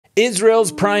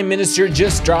Israel's Prime Minister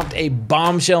just dropped a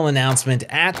bombshell announcement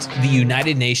at the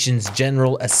United Nations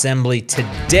General Assembly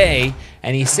today,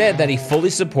 and he said that he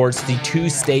fully supports the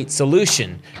two-state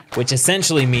solution, which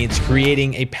essentially means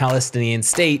creating a Palestinian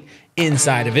state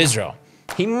inside of Israel.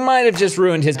 He might have just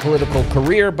ruined his political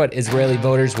career, but Israeli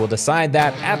voters will decide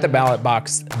that at the ballot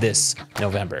box this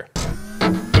November.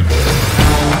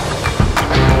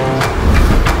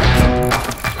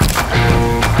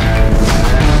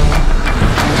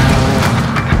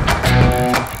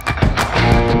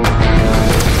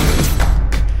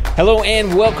 Hello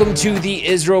and welcome to the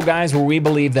Israel Guys, where we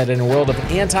believe that in a world of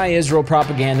anti-Israel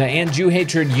propaganda and Jew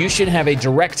hatred, you should have a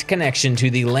direct connection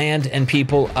to the land and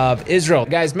people of Israel.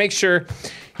 Guys, make sure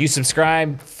you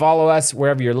subscribe, follow us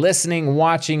wherever you're listening,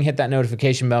 watching, hit that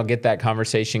notification bell, get that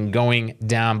conversation going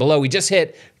down below. We just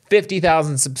hit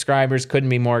 50,000 subscribers, couldn't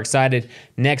be more excited.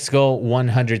 Next goal,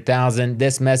 100,000.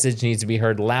 This message needs to be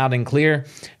heard loud and clear.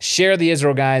 Share the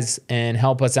Israel Guys and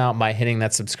help us out by hitting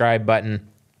that subscribe button.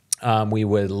 We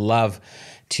would love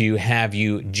to have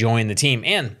you join the team,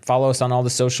 and follow us on all the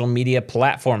social media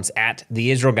platforms at the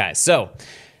Israel Guys. So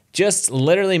just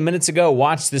literally minutes ago,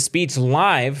 watched the speech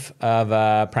live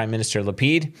of Prime Minister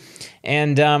Lapid.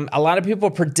 And a lot of people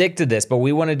predicted this, but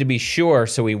we wanted to be sure,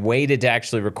 so we waited to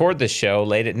actually record this show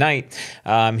late at night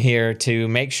here to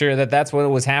make sure that that's what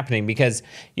was happening, because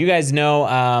you guys know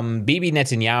Bibi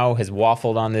Netanyahu has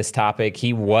waffled on this topic.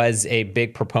 He was a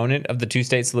big proponent of the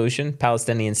two-state solution,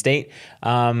 Palestinian state,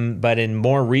 but in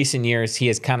more recent years, he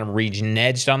has kind of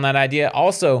reneged on that idea.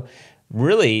 Also,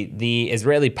 really, the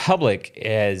Israeli public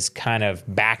has kind of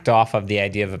backed off of the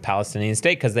idea of a Palestinian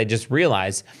state because they just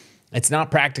realize it's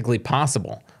not practically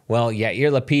possible. Well,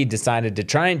 Yair Lapid decided to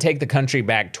try and take the country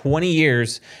back 20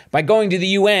 years by going to the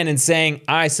UN and saying,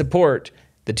 I support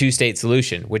the two-state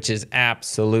solution, which is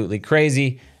absolutely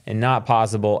crazy and not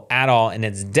possible at all, and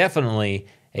it's definitely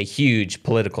a huge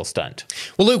political stunt.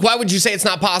 Well, Luke, why would you say it's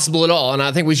not possible at all? And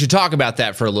I think we should talk about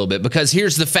that for a little bit, because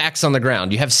here's the facts on the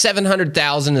ground. You have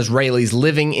 700,000 Israelis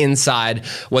living inside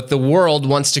what the world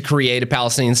wants to create a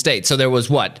Palestinian state. So there was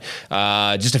what?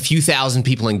 Just a few thousand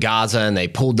people in Gaza, and they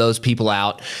pulled those people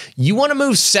out. You want to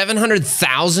move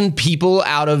 700,000 people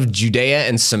out of Judea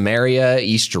and Samaria,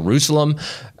 East Jerusalem?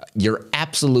 You're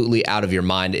absolutely out of your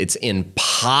mind. It's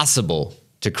impossible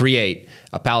to create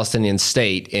a Palestinian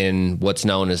state in what's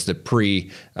known as the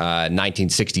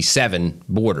pre-1967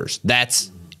 borders.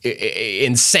 That's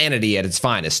insanity at its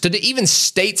finest. To even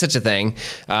state such a thing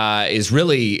is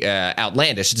really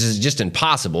outlandish. It's just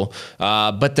impossible.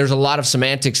 But there's a lot of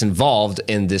semantics involved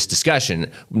in this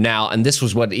discussion now, and this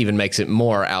was what even makes it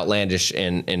more outlandish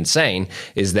and insane,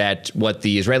 is that what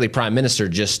the Israeli Prime Minister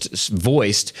just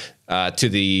voiced to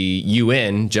the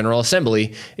UN General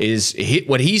Assembly is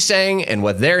what he's saying and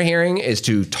what they're hearing is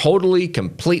two totally,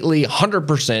 completely,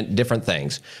 100% different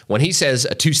things. When he says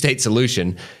a two-state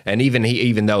solution, and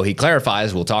even though he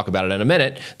clarifies, we'll talk about it in a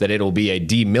minute, that it'll be a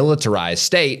demilitarized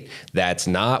state, that's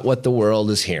not what the world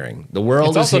is hearing. The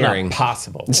world is hearing not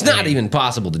possible. It's not even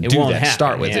possible to do that. Happen,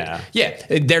 start with it. Yeah,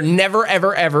 they're never,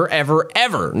 ever, ever, ever,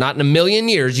 ever, not in a million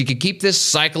years. You could keep this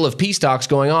cycle of peace talks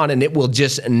going on, and it will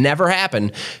just never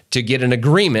happen to get an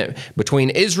agreement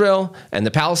between Israel and the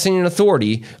Palestinian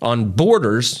Authority on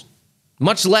borders,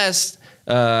 much less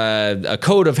a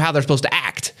code of how they're supposed to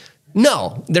act.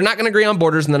 No, they're not going to agree on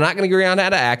borders, and they're not going to agree on how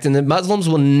to act, and the Muslims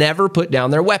will never put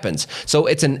down their weapons. So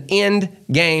it's an end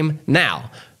game now.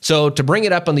 So to bring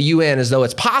it up on the UN as though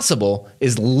it's possible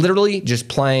is literally just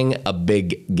playing a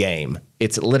big game.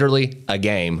 It's literally a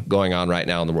game going on right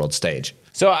now on the world stage.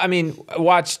 So, I mean, I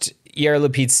watched Yair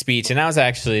Lapid's speech, and I was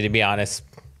actually, to be honest,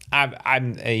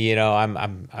 you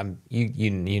know,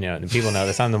 people know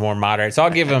this. I'm the more moderate, so I'll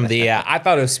give him the. I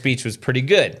thought his speech was pretty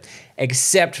good,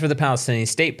 except for the Palestinian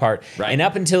state part. Right. And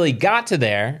up until he got to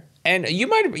there, and you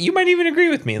might even agree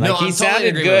with me. Like, no, he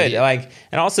sounded good. Like,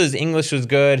 and also his English was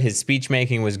good. His speech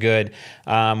making was good.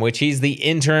 Which he's the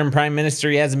interim prime minister.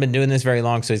 He hasn't been doing this very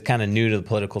long, so he's kind of new to the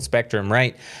political spectrum,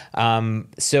 right?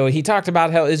 So he talked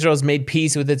about how Israel's made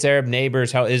peace with its Arab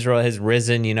neighbors, how Israel has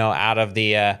risen, you know, out of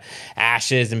the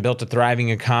ashes and built a thriving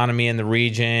economy in the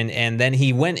region. And then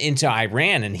he went into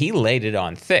Iran and he laid it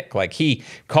on thick. Like, he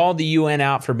called the UN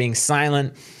out for being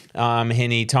silent. And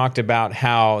he talked about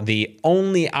how the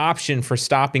only option for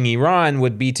stopping Iran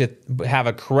would be to have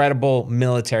a credible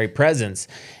military presence.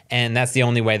 And that's the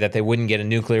only way that they wouldn't get a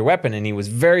nuclear weapon. And he was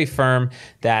very firm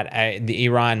that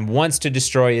Iran wants to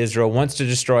destroy Israel, wants to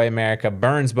destroy America,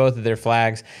 burns both of their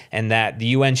flags, and that the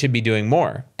UN should be doing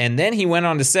more. And then he went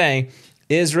on to say,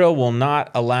 Israel will not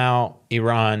allow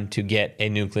Iran to get a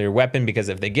nuclear weapon, because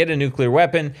if they get a nuclear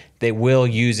weapon, they will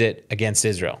use it against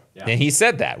Israel. Yeah. And he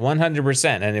said that 100%,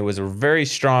 and it was a very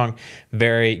strong,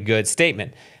 very good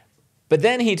statement. But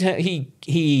then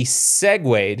he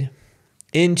segued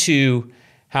into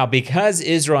how, because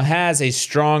Israel has a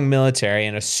strong military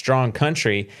and a strong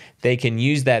country, they can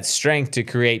use that strength to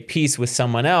create peace with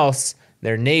someone else,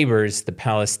 their neighbors, the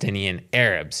Palestinian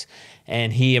Arabs.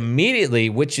 And he immediately,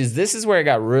 this is where it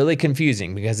got really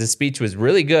confusing, because his speech was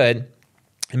really good,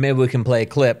 and maybe we can play a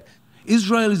clip.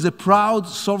 Israel is a proud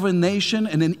sovereign nation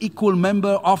and an equal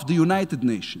member of the United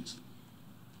Nations.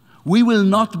 We will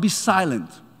not be silent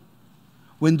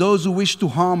when those who wish to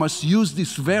harm us use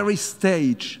this very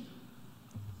stage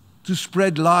to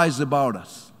spread lies about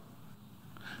us.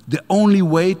 The only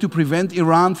way to prevent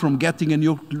Iran from getting a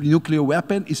nuclear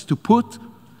weapon is to put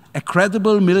a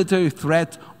credible military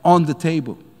threat on the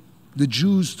table. The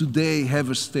Jews today have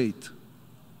a state.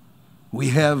 We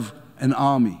have an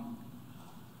army.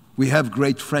 We have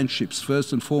great friendships,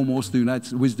 first and foremost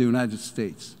with the United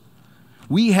States.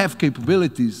 We have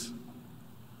capabilities,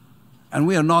 and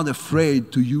we are not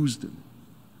afraid to use them.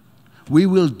 We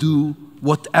will do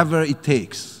whatever it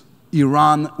takes.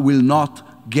 Iran will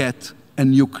not get a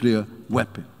nuclear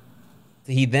weapon.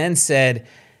 He then said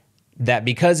that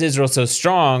because Israel's so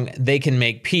strong, they can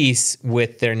make peace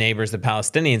with their neighbors, the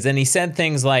Palestinians. And he said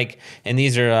things like, and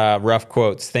these are rough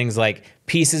quotes, things like,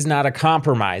 peace is not a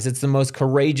compromise. It's the most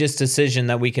courageous decision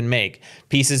that we can make.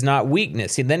 Peace is not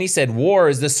weakness. And then he said, war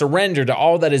is the surrender to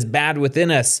all that is bad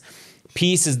within us.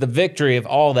 Peace is the victory of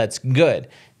all that's good.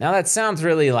 Now that sounds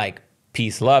really like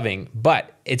peace-loving,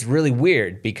 but it's really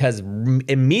weird, because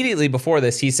immediately before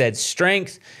this, he said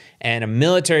strength and a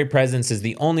military presence is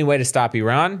the only way to stop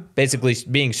Iran, basically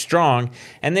being strong.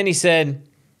 And then he said,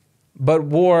 but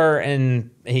war,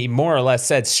 and he more or less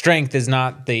said strength is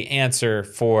not the answer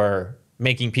for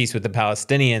making peace with the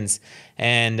Palestinians.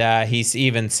 And he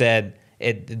even said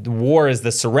war is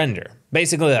the surrender.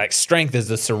 Basically, like, strength is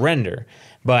the surrender,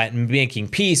 but making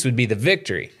peace would be the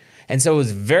victory. And so it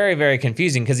was very, very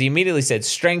confusing, because he immediately said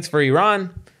strength for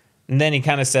Iran, and then he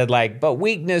kind of said, like, but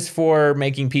weakness for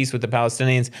making peace with the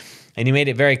Palestinians. And he made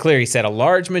it very clear. He said, a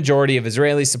large majority of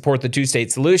Israelis support the two-state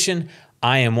solution.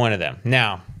 I am one of them.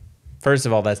 Now, first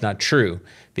of all, that's not true,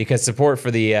 because support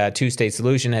for the two-state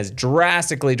solution has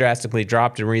drastically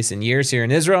dropped in recent years here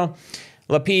in Israel.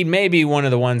 Lapid may be one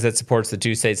of the ones that supports the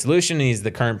two-state solution. He's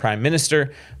the current prime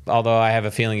minister, although I have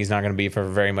a feeling he's not going to be for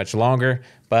very much longer.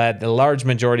 But the large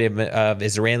majority of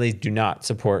Israelis do not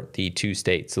support the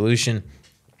two-state solution.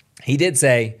 He did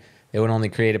say they would only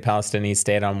create a Palestinian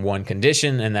state on one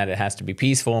condition, and that it has to be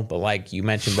peaceful. But like you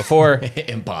mentioned before,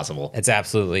 impossible. It's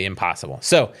absolutely impossible.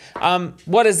 So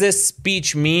what does this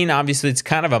speech mean? Obviously, it's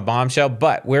kind of a bombshell,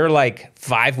 but we're like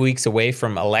 5 weeks away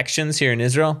from elections here in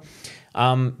Israel.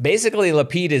 Basically,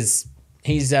 Lapid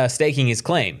he's staking his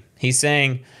claim. He's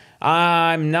saying,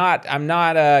 I'm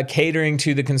not catering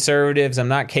to the conservatives. I'm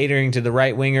not catering to the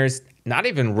right wingers. Not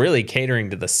even really catering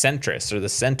to the centrists or the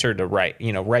center to right,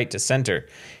 right to center.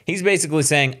 He's basically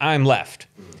saying, I'm left,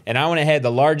 and I want to head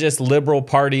the largest liberal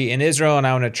party in Israel, and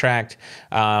I want to attract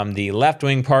the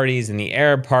left-wing parties and the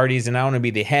Arab parties, and I want to be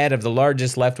the head of the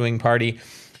largest left-wing party.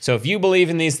 So if you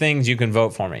believe in these things, you can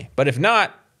vote for me. But if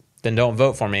not, then don't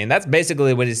vote for me. And that's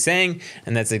basically what he's saying,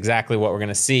 and that's exactly what we're going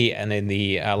to see in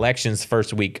the elections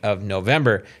first week of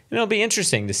November. And it'll be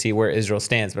interesting to see where Israel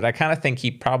stands, but I kind of think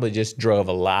he probably just drove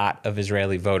a lot of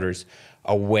Israeli voters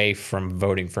away from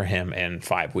voting for him in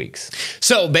 5 weeks.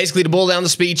 So basically, to boil down the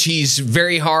speech, he's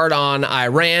very hard on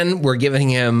Iran. We're giving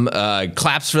him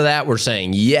claps for that. We're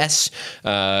saying, yes,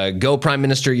 go Prime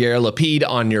Minister Yair Lapid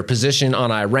on your position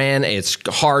on Iran. It's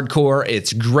hardcore.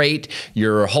 It's great.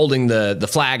 You're holding the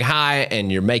flag high,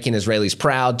 and you're making Israelis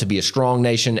proud to be a strong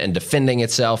nation and defending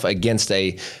itself against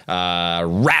a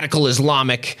radical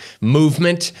Islamic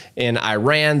movement in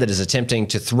Iran that is attempting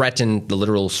to threaten the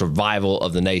literal survival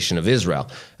of the nation of Israel.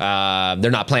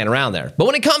 They're not playing around there. But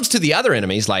when it comes to the other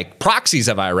enemies, like proxies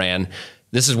of Iran,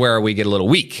 this is where we get a little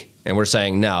weak. And we're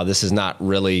saying, no, this is not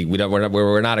really,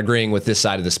 we're not agreeing with this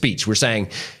side of the speech. We're saying,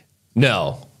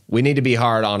 no, we need to be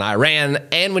hard on Iran,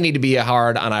 and we need to be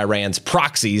hard on Iran's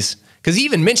proxies. Because he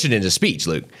even mentioned in his speech,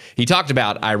 Luke, he talked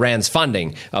about Iran's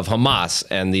funding of Hamas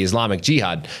and the Islamic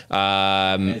Jihad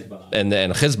and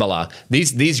Hezbollah.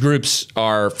 These groups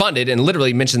are funded, and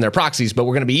literally mentioned their proxies, but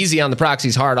we're going to be easy on the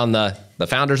proxies, hard on the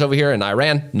founders over here in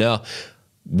Iran. No,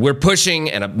 we're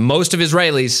pushing, and most of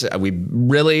Israelis, we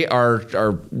really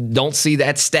don't see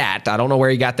that stat. I don't know where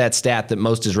he got that stat that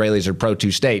most Israelis are pro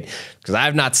two-state, because I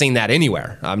have not seen that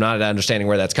anywhere. I'm not understanding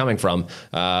where that's coming from.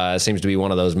 It seems to be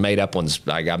one of those made-up ones.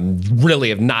 I really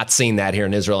have not seen that here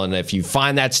in Israel. And if you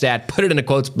find that stat, put it in the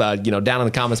quotes, down in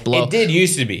the comments below. It did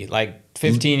used to be like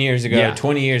 15 years ago, Yeah.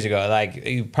 20 years ago. Like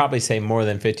you probably say more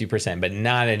than 50%, but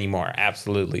not anymore.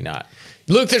 Absolutely not.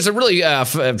 Luke, there's a really a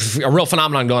real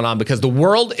phenomenon going on, because the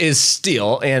world is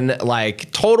still in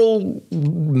like total,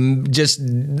 just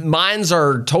minds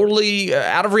are totally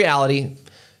out of reality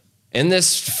in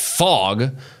this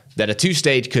fog that a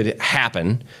two-state could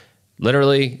happen.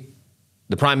 Literally,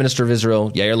 the Prime Minister of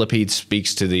Israel, Yair Lapid,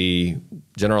 speaks to the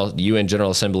UN General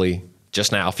Assembly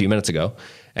just now, a few minutes ago.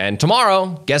 And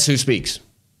tomorrow, guess who speaks?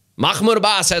 Mahmoud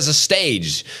Abbas has a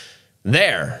stage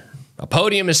there. A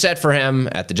podium is set for him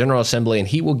at the General Assembly, and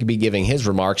he will be giving his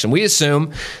remarks. And we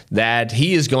assume that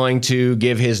he is going to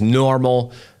give his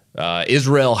normal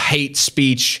Israel hate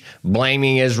speech,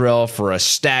 blaming Israel for a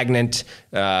stagnant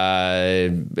pause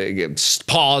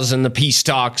in the peace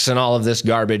talks and all of this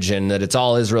garbage, and that it's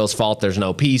all Israel's fault, there's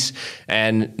no peace,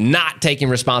 and not taking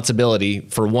responsibility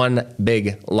for one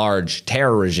big, large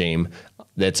terror regime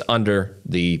that's under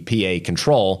the PA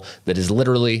control that is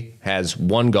literally has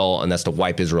one goal, and that's to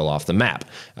wipe Israel off the map.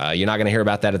 You're not going to hear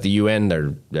about that at the UN.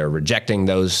 They're rejecting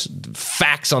those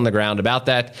facts on the ground about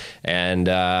that, and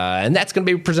that's going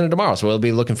to be presented tomorrow. So we'll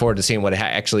be looking forward to seeing what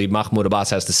actually Mahmoud Abbas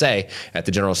has to say at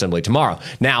the General Assembly tomorrow.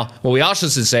 Now, what we also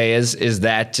should say is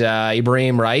that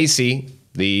Ibrahim Raisi,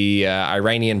 the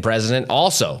Iranian president,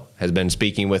 also has been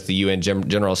speaking with the UN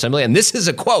General Assembly, and this is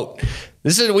a quote.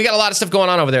 We got a lot of stuff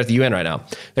going on over there at the UN right now.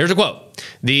 There's a quote.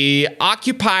 The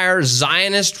occupier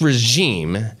Zionist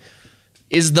regime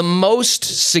is the most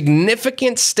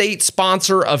significant state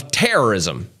sponsor of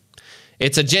terrorism.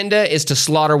 Its agenda is to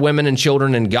slaughter women and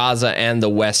children in Gaza and the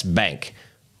West Bank.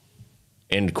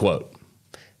 End quote.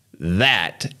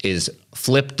 That is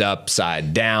flipped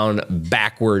upside down,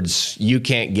 backwards. You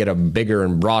can't get a bigger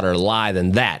and broader lie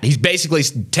than that. He's basically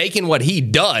taking what he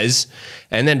does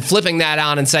and then flipping that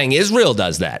on and saying Israel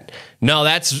does that. No,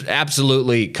 that's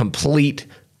absolutely complete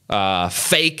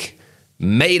fake,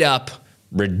 made up,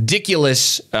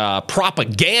 ridiculous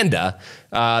propaganda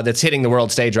that's hitting the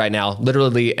world stage right now,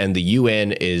 literally, and the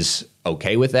UN is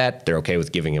okay with that. They're okay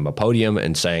with giving him a podium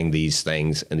and saying these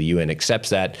things, and the UN accepts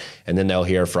that, and then they'll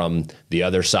hear from the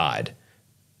other side.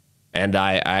 And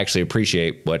I actually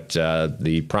appreciate what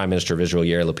the Prime Minister of Israel,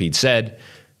 Yair Lapid, said.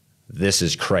 This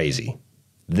is crazy.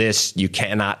 You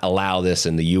cannot allow this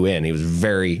in the UN. He was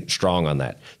very strong on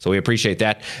that. So we appreciate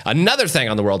that. Another thing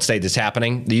on the world stage that's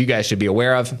happening that you guys should be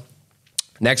aware of.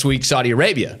 Next week, Saudi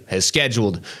Arabia has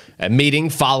scheduled a meeting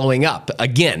following up.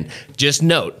 Again, just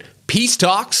note, peace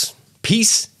talks,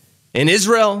 peace in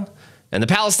Israel and the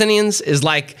Palestinians is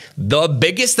like the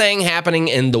biggest thing happening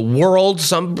in the world.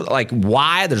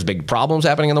 Why? There's big problems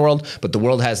happening in the world, but the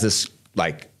world has this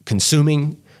like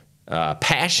consuming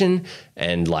passion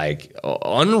and like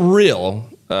unreal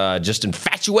just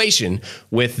infatuation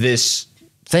with this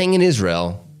thing in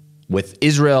Israel, with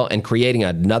Israel and creating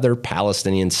another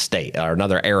Palestinian state, or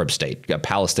another Arab state, a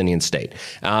Palestinian state.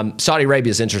 Saudi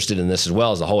Arabia is interested in this as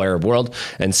well as the whole Arab world.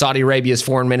 And Saudi Arabia's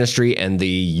foreign ministry and the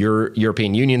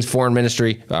European Union's foreign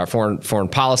ministry, foreign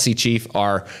policy chief,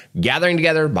 are gathering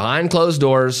together behind closed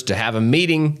doors to have a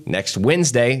meeting next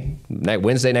Wednesday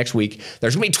next week.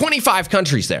 There's going to be 25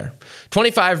 countries there.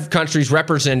 25 countries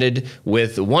represented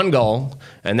with one goal,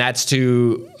 and that's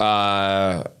to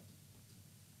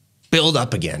build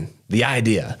up again the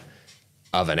idea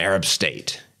of an Arab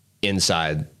state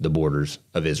inside the borders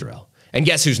of Israel. And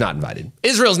guess who's not invited?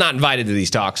 Israel's not invited to these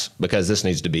talks because this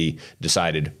needs to be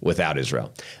decided without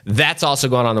Israel. That's also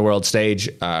going on the world stage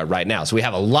right now. So we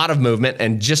have a lot of movement,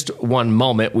 and just one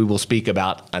moment we will speak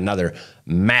about another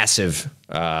massive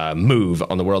move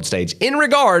on the world stage in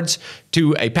regards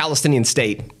to a Palestinian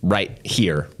state right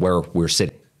here where we're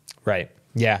sitting. Right.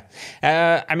 Yeah.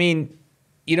 I mean,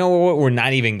 you know what we're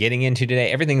not even getting into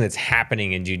today? Everything that's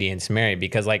happening in Judea and Samaria,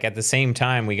 because like at the same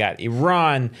time we got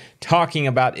Iran talking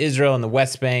about Israel and the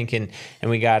West Bank, and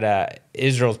we got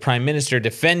Israel's prime minister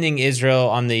defending Israel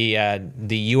on the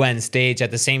UN stage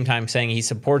at the same time saying he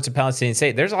supports a Palestinian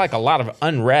state. There's like a lot of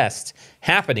unrest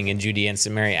happening in Judea and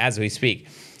Samaria as we speak.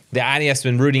 The IDF has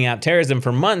been rooting out terrorism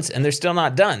for months, and they're still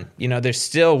not done. You know, they're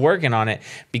still working on it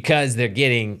because they're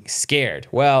getting scared.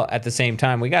 Well, at the same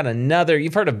time, we got another,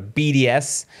 you've heard of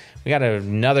BDS. We got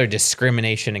another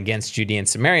discrimination against Judea and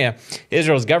Samaria.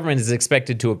 Israel's government is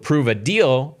expected to approve a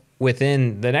deal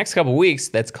within the next couple of weeks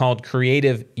that's called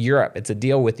Creative Europe. It's a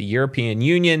deal with the European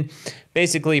Union,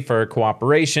 basically for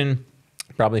cooperation,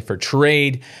 probably for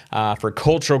trade, for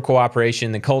cultural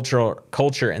cooperation. The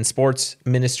Culture and Sports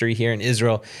Ministry here in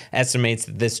Israel estimates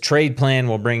that this trade plan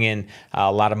will bring in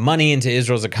a lot of money into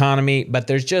Israel's economy. But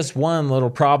there's just one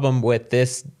little problem with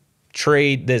this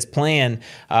plan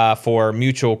for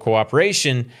mutual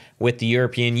cooperation with the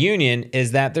European Union,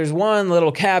 is that there's one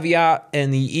little caveat,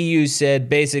 and the EU said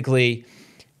basically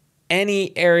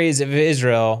any areas of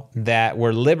Israel that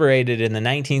were liberated in the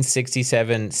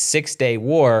 1967 Six-Day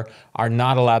War are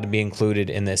not allowed to be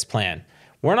included in this plan.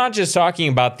 We're not just talking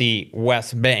about the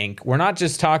West Bank. We're not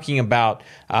just talking about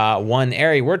one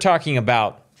area. We're talking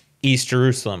about East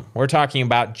Jerusalem. We're talking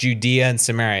about Judea and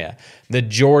Samaria, the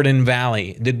Jordan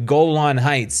Valley, the Golan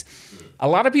Heights. A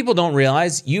lot of people don't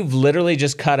realize you've literally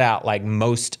just cut out like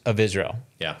most of Israel.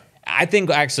 Yeah. I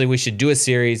think actually we should do a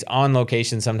series on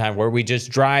location sometime where we just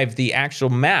drive the actual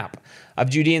map of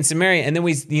Judea and Samaria, and then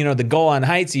the Golan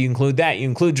Heights, you include that, you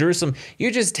include Jerusalem,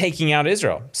 you're just taking out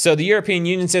Israel. So the European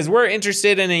Union says, we're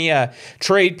interested in a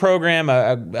trade program,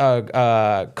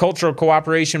 a cultural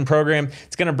cooperation program.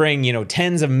 It's going to bring,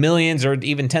 tens of millions or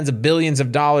even tens of billions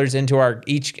of dollars into our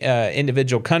each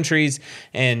individual countries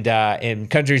and in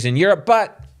countries in Europe.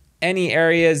 But any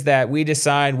areas that we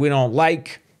decide we don't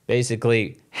like,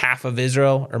 basically half of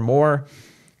Israel or more,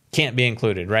 can't be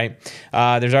included, right?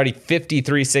 There's already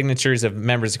 53 signatures of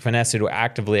members of Knesset who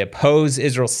actively oppose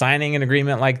Israel signing an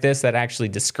agreement like this that actually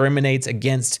discriminates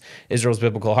against Israel's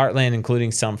biblical heartland,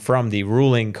 including some from the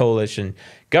ruling coalition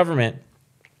government.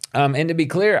 And to be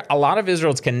clear, a lot of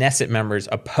Israel's Knesset members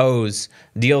oppose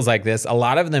deals like this. A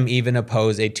lot of them even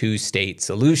oppose a two-state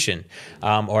solution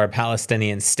or a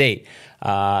Palestinian state.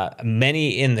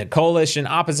 Many in the coalition,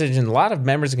 opposition, a lot of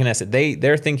members of Knesset,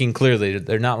 they're thinking clearly.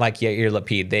 They're not like Yair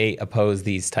Lapid. They oppose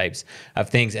these types of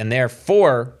things, and they're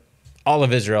for all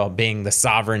of Israel being the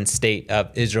sovereign state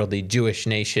of Israel, the Jewish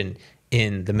nation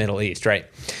in the Middle East, right?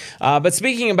 But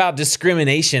speaking about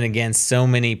discrimination against so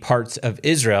many parts of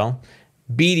Israel,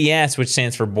 BDS, which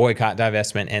stands for Boycott,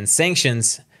 Divestment, and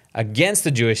Sanctions against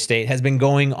the Jewish state, has been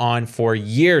going on for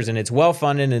years, and it's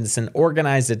well-funded, and it's an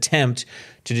organized attempt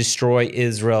to destroy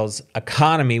Israel's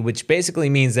economy, which basically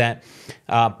means that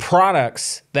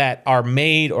products that are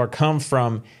made or come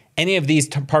from any of these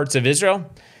parts of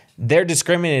Israel, they're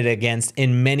discriminated against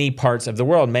in many parts of the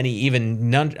world.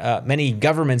 Many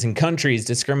governments and countries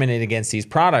discriminate against these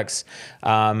products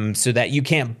so that you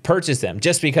can't purchase them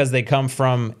just because they come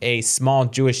from a small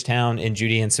Jewish town in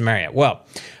Judea and Samaria. Well,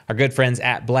 our good friends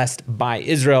at Blessed by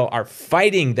Israel are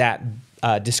fighting that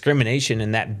discrimination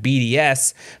and that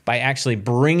BDS by actually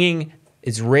bringing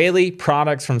Israeli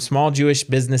products from small Jewish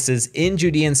businesses in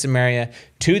Judea and Samaria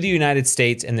to the United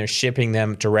States, and they're shipping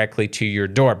them directly to your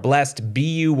door. Blessed,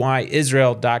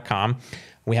 BUYIsrael.com.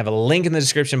 We have a link in the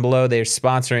description below. They're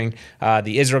sponsoring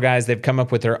the Israel guys. They've come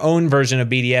up with their own version of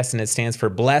BDS, and it stands for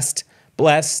Blessed,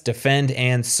 Bless, Defend,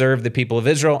 and Serve the People of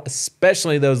Israel,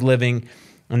 especially those living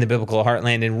in the biblical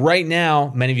heartland. And right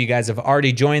now, many of you guys have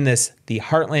already joined the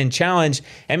Heartland Challenge.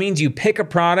 That means you pick a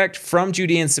product from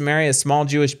Judea and Samaria, a small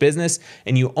Jewish business,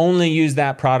 and you only use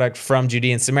that product from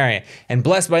Judea and Samaria. And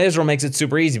Blessed by Israel makes it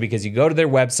super easy because you go to their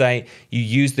website, you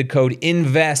use the code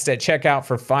INVEST at checkout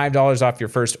for $5 off your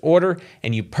first order,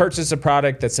 and you purchase a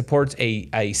product that supports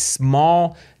a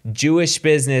small Jewish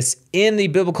business in the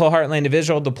biblical heartland of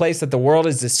Israel, the place that the world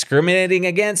is discriminating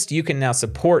against. You can now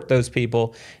support those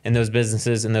people and those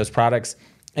businesses and those products.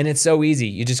 And it's so easy.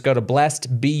 You just go to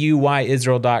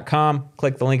blessedbuyisrael.com,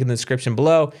 click the link in the description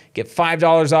below, get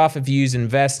 $5 off if you use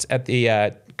INVEST at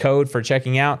the code for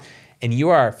checking out. And you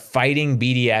are fighting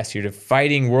BDS. You're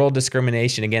fighting world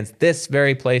discrimination against this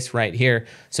very place right here.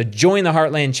 So join the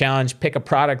Heartland Challenge. Pick a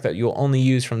product that you'll only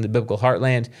use from the biblical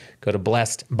heartland. Go to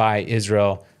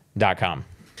blessedbuyisrael.com.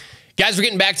 Guys, we're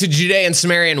getting back to Judea and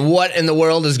Samaria and what in the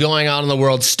world is going on the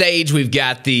world stage. We've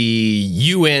got the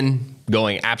UN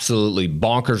going absolutely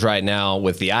bonkers right now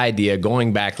with the idea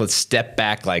going back. Let's step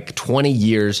back like 20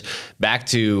 years back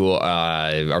to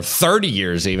or 30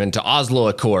 years even to Oslo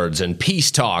Accords and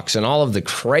peace talks and all of the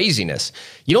craziness.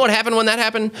 You know what happened when that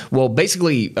happened? Well,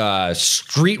 basically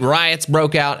street riots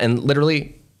broke out, and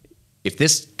literally if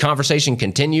this conversation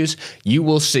continues, you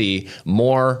will see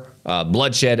more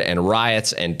bloodshed and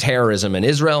riots and terrorism in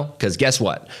Israel. Because guess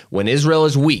what? When Israel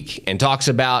is weak and talks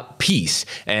about peace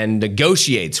and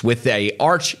negotiates with a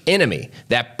arch enemy,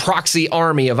 that proxy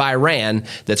army of Iran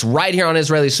that's right here on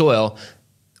Israeli soil,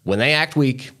 when they act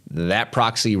weak, that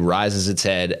proxy rises its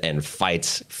head and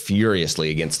fights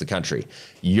furiously against the country.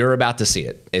 You're about to see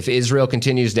it. If Israel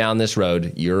continues down this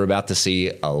road, you're about to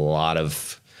see a lot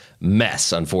of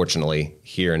mess, unfortunately,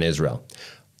 here in Israel.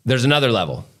 There's another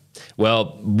level.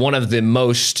 Well, one of the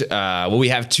most, we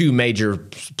have two major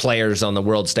players on the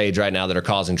world stage right now that are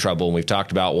causing trouble, and we've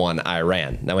talked about one,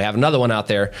 Iran. Now we have another one out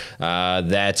there,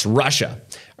 that's Russia.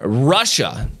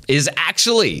 Russia is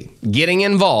actually getting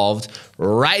involved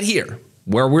right here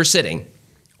where we're sitting.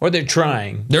 Or they're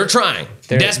trying. They're trying,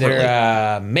 desperately.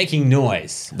 They're making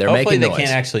noise. They're Hopefully making noise. they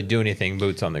can't actually do anything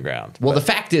boots on the ground. Well, the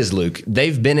fact is, Luke,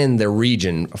 they've been in the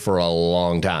region for a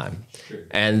long time. Sure.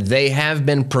 And they have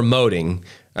been promoting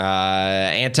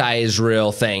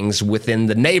anti-Israel things within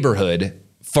the neighborhood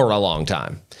for a long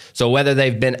time. So whether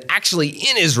they've been actually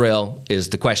in Israel is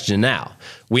the question now.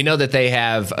 We know that they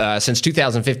have, since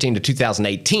 2015 to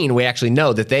 2018, we actually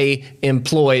know that they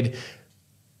employed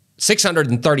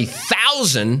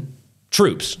 630,000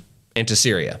 troops into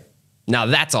Syria. Now,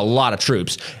 that's a lot of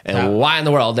troops. And why in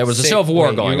the world? There was a civil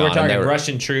war going on. You were talking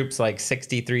Russian troops, like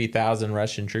 63,000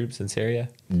 Russian troops in Syria?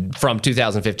 From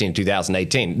 2015 to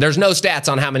 2018. There's no stats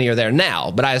on how many are there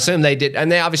now, but I assume they did.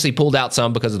 And they obviously pulled out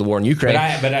some because of the war in Ukraine.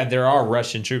 But there are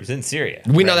Russian troops in Syria.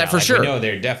 We know that for sure. We know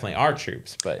there definitely are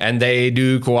troops. And they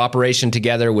do cooperation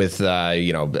together with,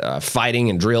 fighting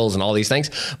and drills and all these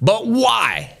things. But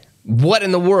why? What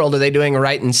in the world are they doing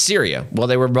right in Syria? Well,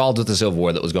 they were involved with the civil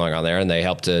war that was going on there, and they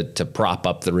helped to prop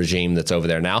up the regime that's over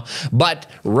there now. But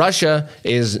Russia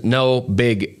is no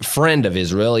big friend of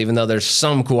Israel, even though there's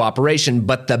some cooperation.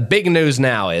 But the big news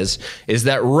now is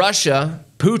that Russia,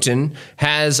 Putin,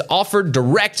 has offered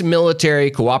direct military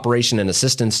cooperation and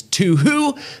assistance to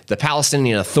who? The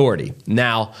Palestinian Authority.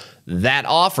 Now, that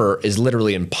offer is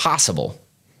literally impossible.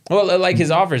 Well, like his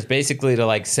offer is basically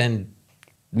to send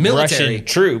Russian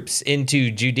troops into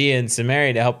Judea and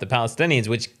Samaria to help the Palestinians,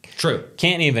 which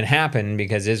can't even happen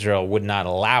because Israel would not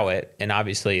allow it. And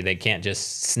obviously they can't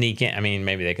just sneak in. I mean,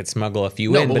 maybe they could smuggle a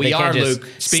few in, but they can't just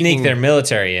sneak their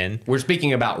military in. We're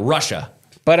speaking about Russia.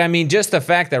 But I mean, just the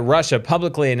fact that Russia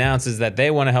publicly announces that they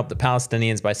want to help the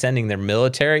Palestinians by sending their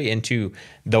military into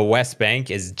the West Bank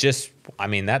is just, I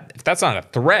mean, if that's not a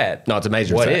threat. No, it's a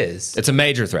major threat. What is? It's a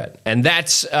major threat. And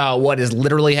that's what is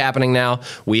literally happening now.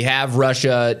 We have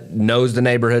Russia, knows the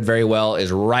neighborhood very well,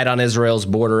 is right on Israel's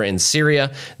border in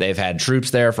Syria. They've had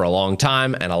troops there for a long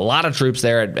time and a lot of troops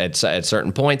there at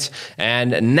certain points.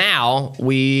 And now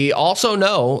we also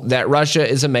know that Russia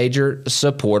is a major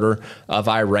supporter of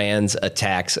Iran's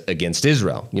attacks against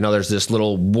Israel. You know, there's this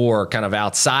little war, kind of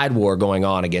outside war going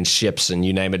on against ships and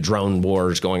you name it, drone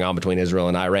wars going on between Israel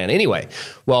and Iran. Anyway,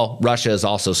 well, Russia is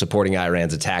also supporting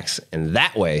Iran's attacks in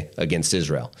that way against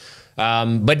Israel.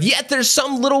 But yet there's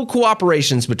some little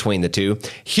cooperations between the two.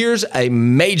 Here's a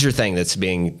major thing that's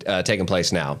being taken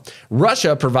place now.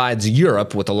 Russia provides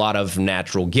Europe with a lot of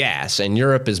natural gas, and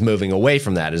Europe is moving away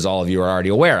from that, as all of you are already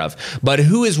aware of. But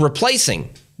who is replacing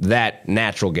that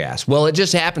natural gas? Well, it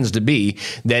just happens to be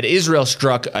that Israel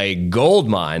struck a gold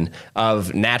mine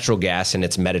of natural gas in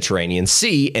its Mediterranean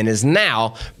Sea and is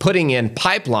now putting in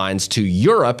pipelines to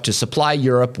Europe to supply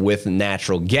Europe with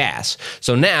natural gas.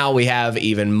 So now we have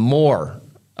even more,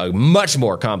 a much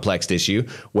more complex issue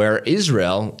where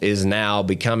Israel is now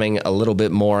becoming a little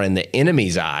bit more in the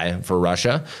enemy's eye for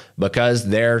Russia because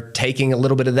they're taking a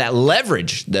little bit of that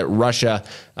leverage that Russia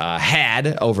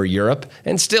had over Europe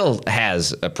and still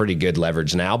has a pretty good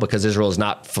leverage now because Israel is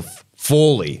not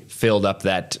fully filled up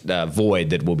that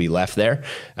void that will be left there.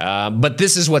 But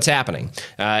this is what's happening.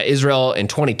 Israel in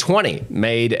 2020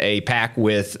 made a pact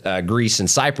with Greece and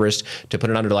Cyprus to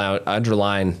put an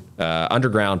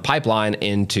underground pipeline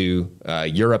into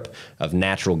Europe of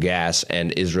natural gas,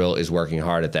 and Israel is working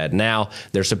hard at that now.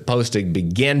 They're supposed to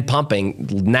begin pumping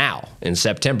now in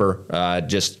September,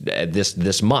 just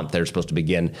this month. They're supposed to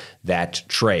begin that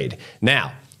trade.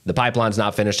 Now, the pipeline's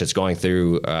not finished. It's going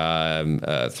through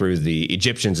the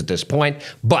Egyptians at this point.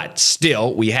 But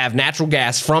still, we have natural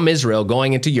gas from Israel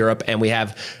going into Europe, and we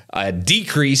have a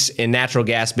decrease in natural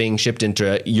gas being shipped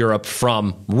into Europe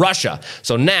from Russia.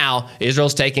 So now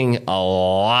Israel's taking a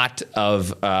lot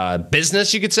of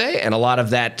business, you could say, and a lot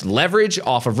of that leverage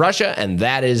off of Russia. And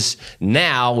that is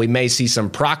now we may see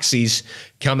some proxies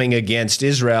coming against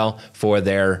Israel for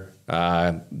their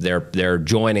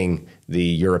joining the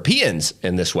Europeans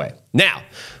in this way. Now,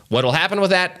 what will happen with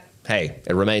that? Hey,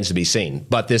 it remains to be seen.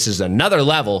 But this is another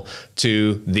level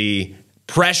to the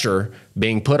pressure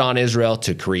being put on Israel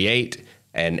to create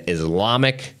an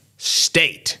Islamic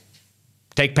state.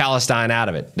 Take Palestine out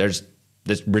of it.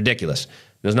 That's ridiculous.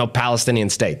 There's no Palestinian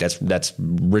state. That's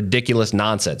ridiculous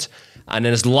nonsense. An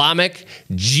Islamic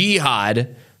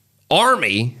jihad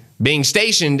army being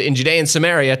stationed in Judea and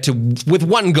Samaria with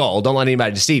one goal, don't let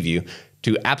anybody deceive you,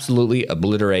 to absolutely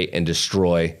obliterate and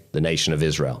destroy the nation of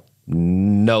Israel.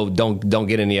 no, don't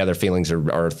get any other feelings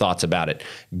or thoughts about it.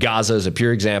 Gaza is a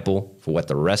pure example for what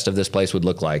the rest of this place would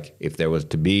look like if there was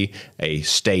to be a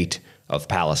state of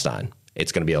Palestine.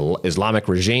 It's going to be an Islamic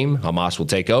regime. Hamas will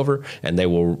take over, and they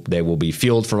will be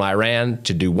fueled from Iran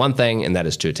to do one thing, and that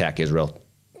is to attack Israel.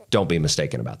 Don't be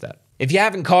mistaken about that. If you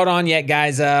haven't caught on yet,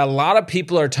 guys, a lot of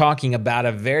people are talking about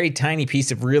a very tiny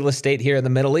piece of real estate here in the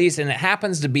Middle East, and it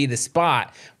happens to be the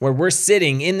spot where we're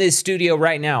sitting in this studio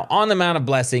right now on the Mount of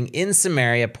Blessing in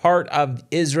Samaria, part of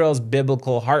Israel's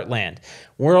biblical heartland.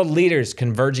 World leaders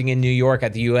converging in New York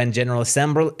at the UN General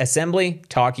Assembly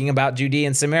talking about Judea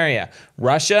and Samaria.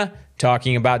 Russia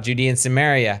talking about Judea and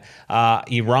Samaria.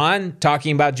 Iran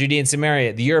talking about Judea and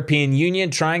Samaria. The European Union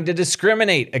trying to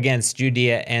discriminate against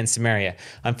Judea and Samaria.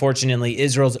 Unfortunately,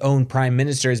 Israel's own Prime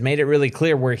Minister has made it really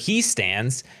clear where he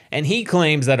stands, and he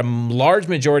claims that a large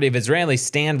majority of Israelis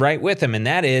stand right with him, and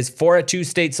that is for a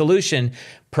two-state solution,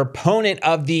 proponent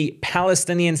of the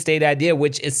Palestinian state idea,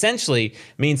 which essentially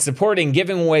means supporting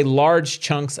giving away large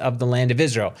chunks of the land of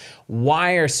Israel.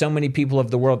 Why are so many people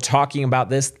of the world talking about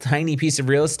this tiny piece of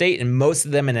real estate, and most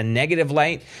of them in a negative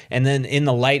light, and then in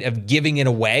the light of giving it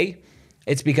away?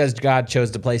 It's because God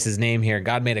chose to place his name here.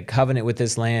 God made a covenant with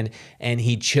this land, and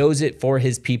he chose it for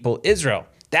his people, Israel.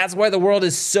 That's why the world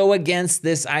is so against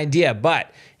this idea.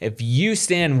 But if you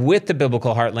stand with the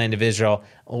biblical heartland of Israel,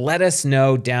 let us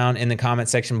know down in the comment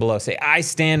section below. Say, I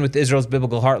stand with Israel's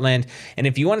biblical heartland. And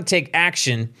if you want to take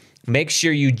action, make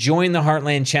sure you join the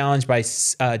Heartland Challenge by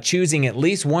choosing at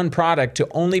least one product to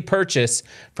only purchase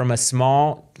from a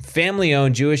small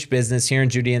family-owned Jewish business here in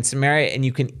Judea and Samaria. And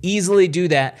you can easily do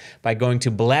that by going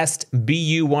to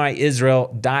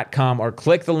blessedbuyisrael.com or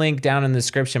click the link down in the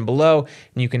description below,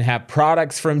 and you can have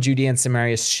products from Judea and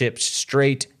Samaria shipped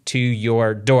straight to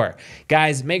your door.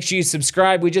 Guys, make sure you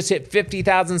subscribe. We just hit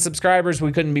 50,000 subscribers.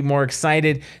 We couldn't be more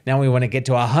excited. Now we want to get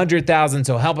to 100,000,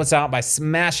 so help us out by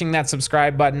smashing that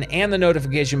subscribe button and the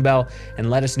notification bell,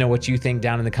 and let us know what you think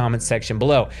down in the comments section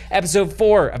below. Episode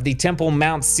 4 of the Temple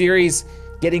Mount series,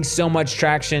 getting so much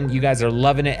traction. You guys are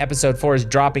loving it. Episode 4 is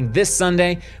dropping this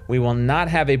Sunday. We will not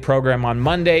have a program on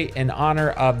Monday in honor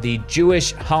of the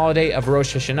Jewish holiday of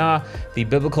Rosh Hashanah, the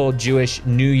biblical Jewish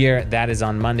New Year. That is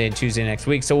on Monday and Tuesday next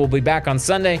week. So we'll be back on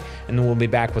Sunday, and then we'll be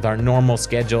back with our normal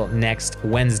schedule next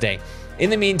Wednesday.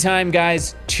 In the meantime,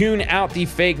 guys, tune out the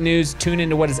fake news. Tune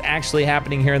into what is actually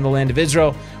happening here in the land of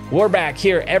Israel. We're back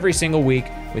here every single week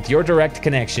with your direct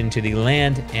connection to the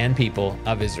land and people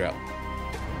of Israel.